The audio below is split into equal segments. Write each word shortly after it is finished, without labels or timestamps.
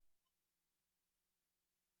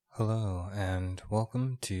Hello, and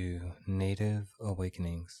welcome to Native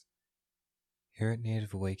Awakenings. Here at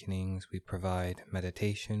Native Awakenings, we provide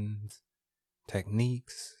meditations,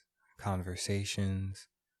 techniques, conversations,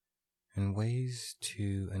 and ways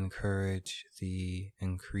to encourage the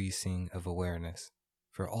increasing of awareness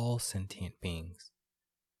for all sentient beings.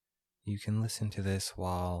 You can listen to this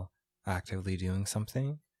while actively doing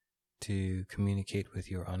something to communicate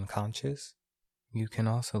with your unconscious. You can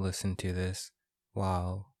also listen to this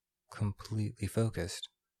while completely focused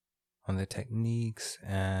on the techniques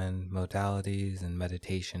and modalities and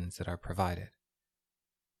meditations that are provided.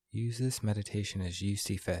 Use this meditation as you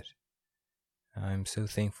see fit. I'm so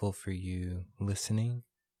thankful for you listening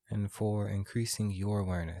and for increasing your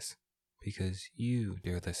awareness, because you,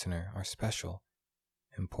 dear listener, are special,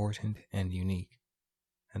 important, and unique,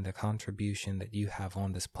 and the contribution that you have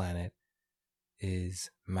on this planet is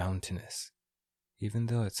mountainous, even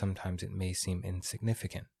though sometimes it may seem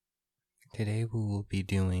insignificant. Today we will be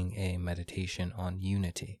doing a meditation on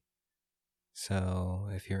unity. So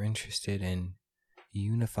if you're interested in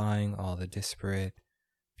unifying all the disparate,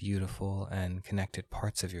 beautiful, and connected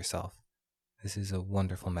parts of yourself, this is a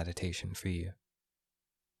wonderful meditation for you.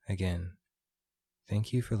 Again,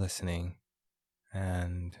 thank you for listening,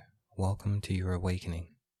 and welcome to your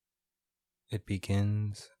awakening. It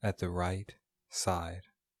begins at the right side.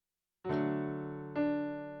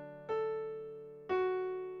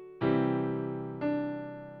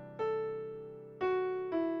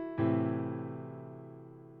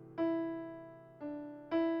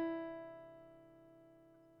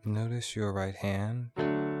 Notice your right hand,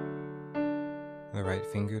 the right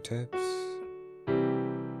fingertips,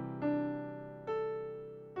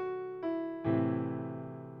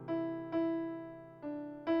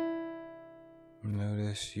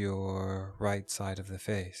 notice your right side of the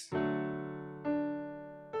face.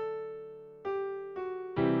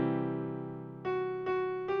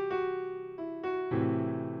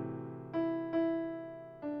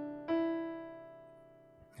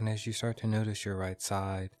 And as you start to notice your right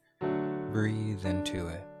side, breathe into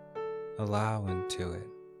it, allow into it,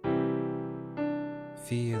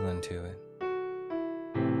 feel into it.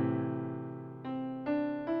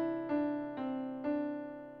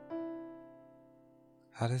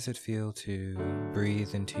 How does it feel to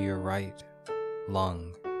breathe into your right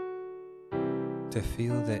lung? To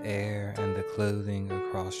feel the air and the clothing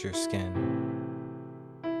across your skin.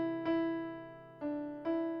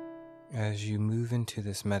 As you move into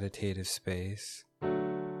this meditative space,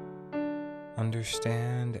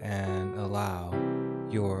 understand and allow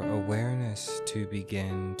your awareness to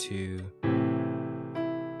begin to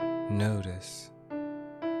notice.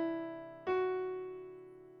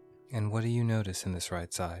 And what do you notice in this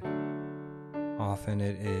right side? Often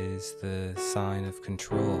it is the sign of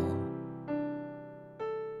control.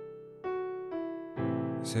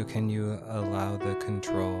 So can you allow the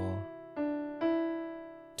control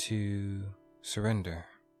to surrender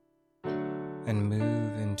and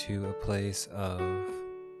move into a place of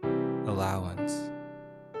allowance?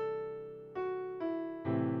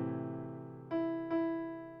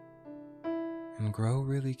 And grow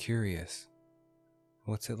really curious.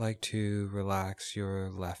 What's it like to relax your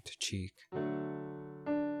left cheek?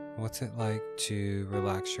 What's it like to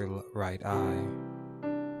relax your right eye?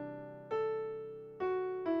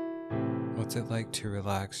 What's it like to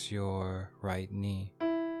relax your right knee?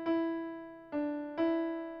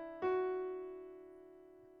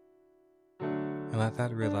 And let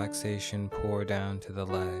that relaxation pour down to the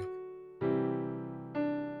leg,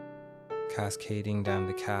 cascading down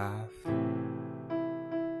the calf.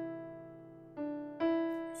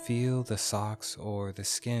 Feel the socks or the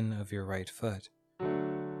skin of your right foot,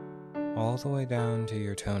 all the way down to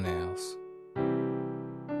your toenails.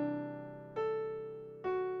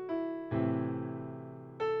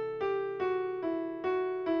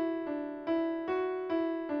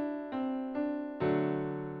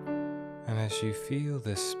 And as you feel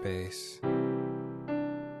this space,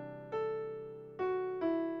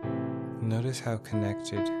 notice how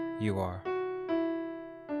connected you are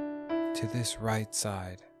to this right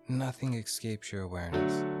side. Nothing escapes your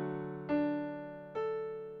awareness.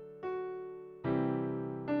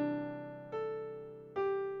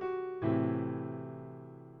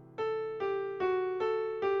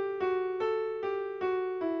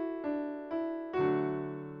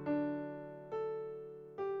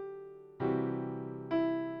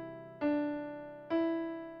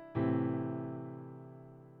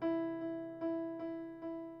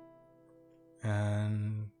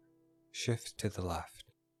 And shift to the left,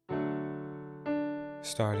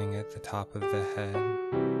 starting at the top of the head,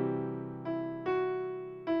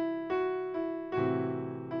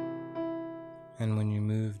 And when you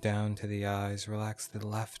move down to the eyes, relax the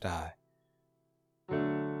left eye.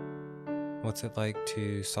 What's it like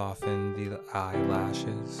to soften the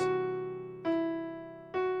eyelashes?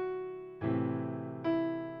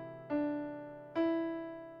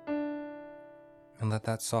 And let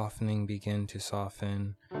that softening begin to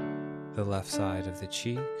soften the left side of the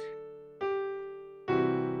cheek,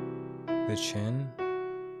 the chin,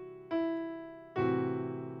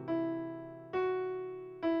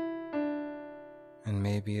 and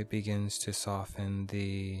maybe it begins to soften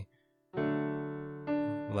the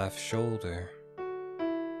left shoulder.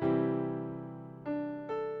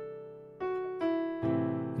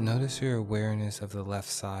 Notice your awareness of the left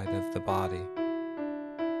side of the body.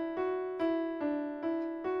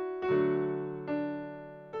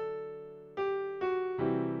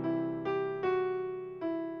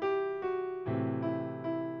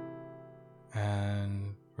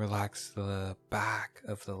 And relax the back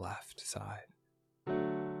of the left side.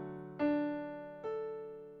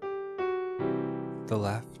 The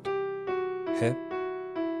left hip.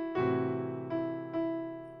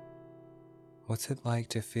 What's it like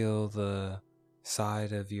to feel the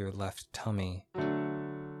side of your left tummy,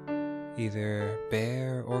 either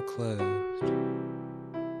bare or closed?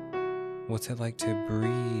 What's it like to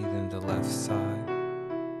breathe in the left side?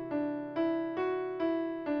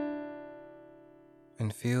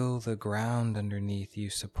 And feel the ground underneath you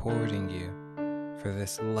supporting you for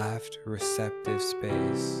this left receptive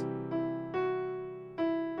space.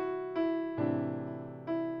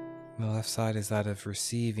 The left side is that of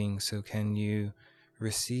receiving, so can you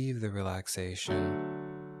receive the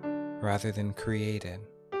relaxation rather than create it?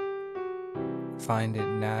 Find it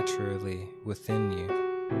naturally within you.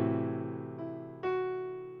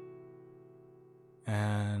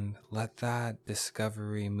 And let that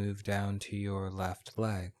discovery move down to your left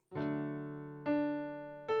leg.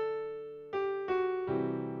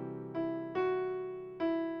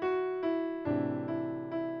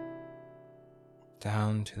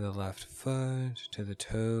 Down to the left foot, to the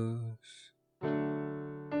toes.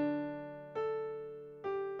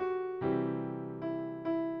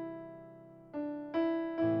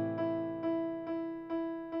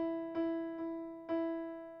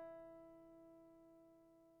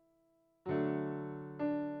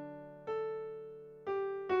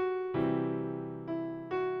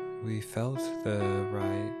 We felt the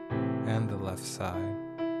right and the left side.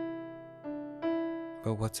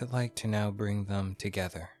 But what's it like to now bring them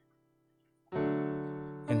together?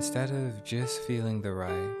 Instead of just feeling the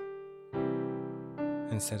right,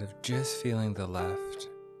 instead of just feeling the left,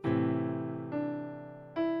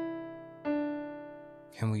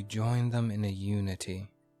 can we join them in a unity?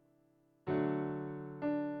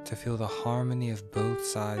 To feel the harmony of both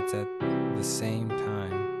sides at the same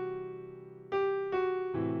time.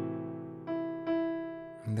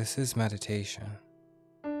 And this is meditation.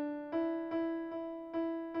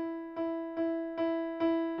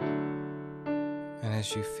 And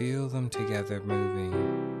as you feel them together moving,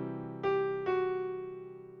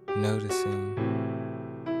 noticing,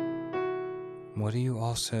 what do you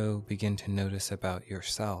also begin to notice about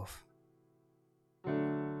yourself?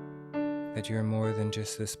 That you're more than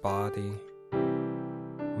just this body,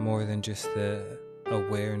 more than just the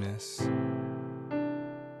awareness.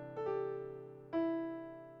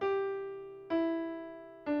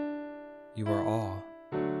 You are all.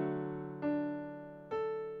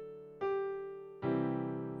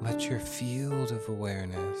 Let your field of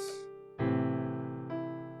awareness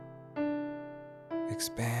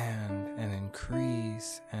expand and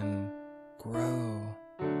increase and grow.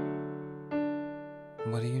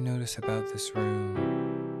 What do you notice about this room?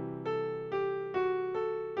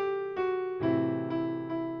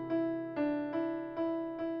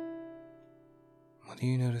 What do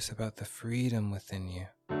you notice about the freedom within you?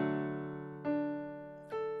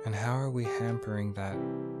 And how are we hampering that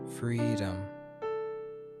freedom?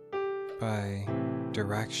 By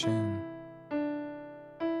direction,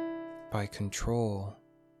 by control.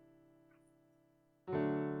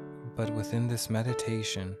 But within this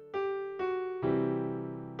meditation,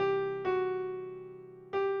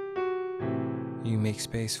 you make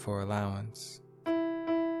space for allowance.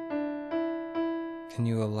 Can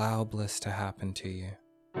you allow bliss to happen to you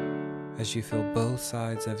as you feel both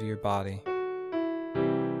sides of your body,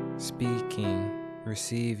 speaking,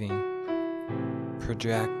 receiving,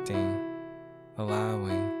 projecting,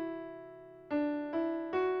 allowing?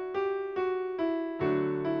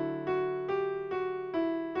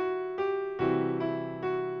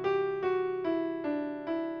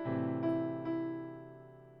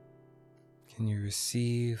 Can you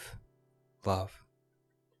receive love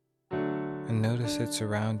and notice it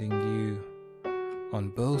surrounding you on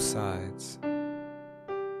both sides,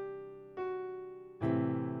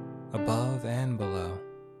 above and below.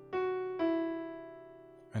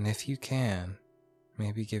 And if you can,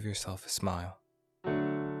 maybe give yourself a smile.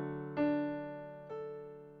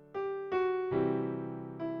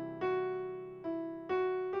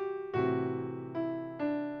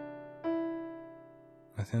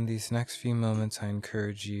 Within these next few moments, I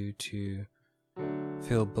encourage you to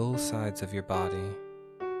feel both sides of your body.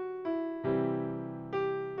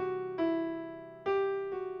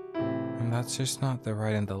 And that's just not the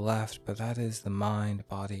right and the left, but that is the mind,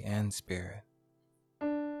 body, and spirit.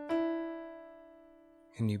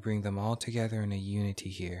 Can you bring them all together in a unity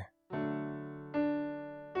here?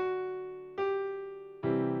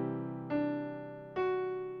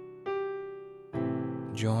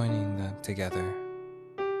 Joining them together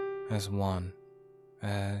as one,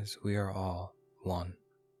 as we are all one.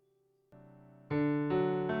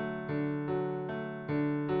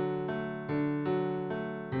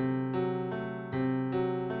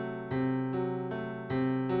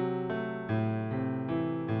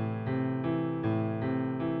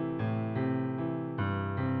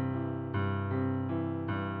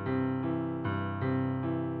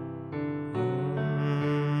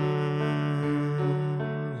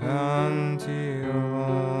 Shanti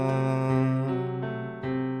Om,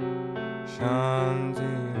 Shanti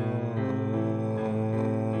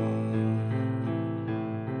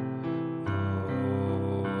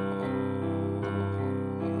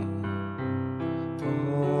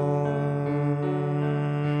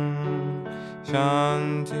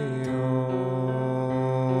Shanti Om,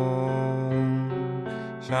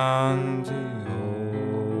 Shanti Om,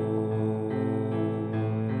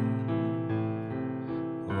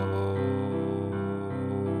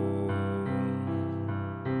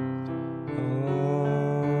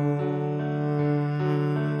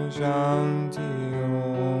 Shanti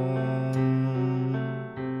Om,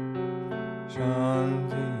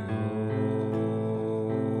 Shanti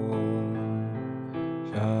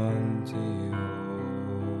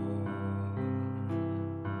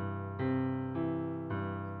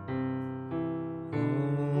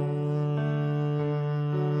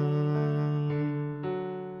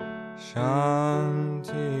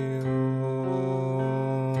Shanti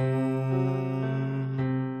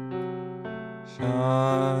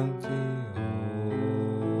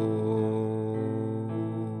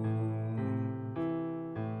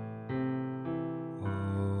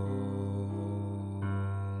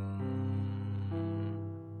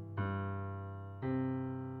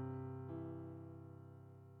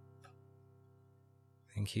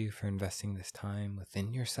Thank you for investing this time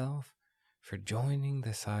within yourself, for joining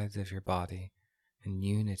the sides of your body in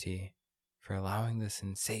unity, for allowing the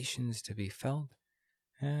sensations to be felt,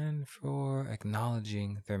 and for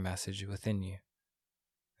acknowledging their message within you.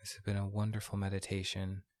 This has been a wonderful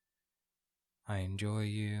meditation. I enjoy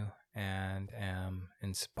you and am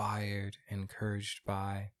inspired, encouraged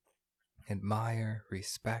by, admire,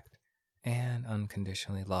 respect, and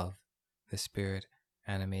unconditionally love the spirit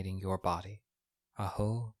animating your body.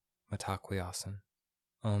 Aho Mitakuye Oyasin.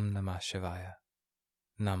 Om Namah Shivaya.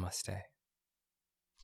 Namaste.